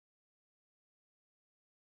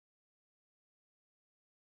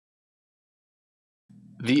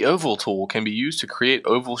The oval tool can be used to create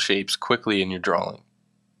oval shapes quickly in your drawing.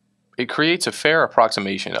 It creates a fair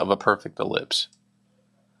approximation of a perfect ellipse.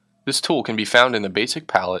 This tool can be found in the basic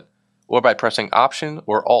palette or by pressing Option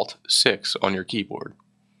or Alt 6 on your keyboard.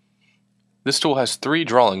 This tool has 3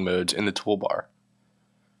 drawing modes in the toolbar.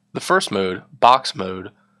 The first mode, Box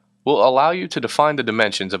Mode, will allow you to define the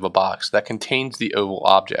dimensions of a box that contains the oval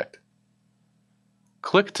object.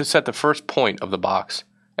 Click to set the first point of the box,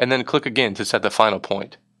 and then click again to set the final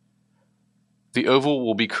point. The oval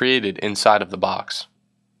will be created inside of the box.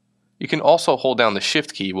 You can also hold down the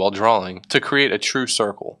Shift key while drawing to create a true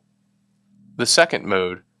circle. The second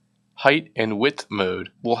mode, Height and Width Mode,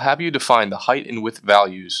 will have you define the height and width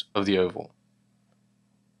values of the oval.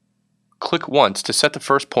 Click once to set the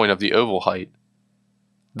first point of the oval height,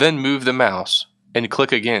 then move the mouse and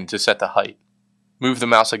click again to set the height. Move the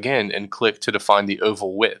mouse again and click to define the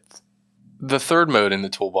oval width. The third mode in the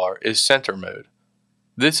toolbar is Center Mode.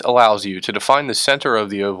 This allows you to define the center of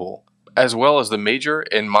the oval, as well as the major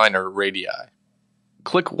and minor radii.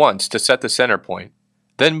 Click once to set the center point,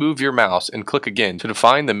 then move your mouse and click again to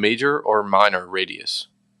define the major or minor radius.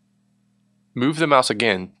 Move the mouse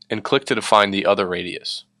again and click to define the other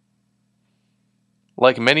radius.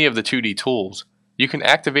 Like many of the 2D tools, you can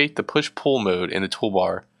activate the Push-Pull mode in the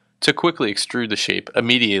toolbar to quickly extrude the shape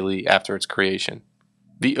immediately after its creation.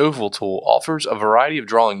 The Oval tool offers a variety of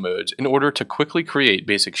drawing modes in order to quickly create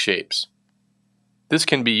basic shapes. This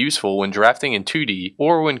can be useful when drafting in 2D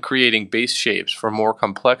or when creating base shapes for more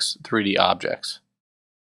complex 3D objects.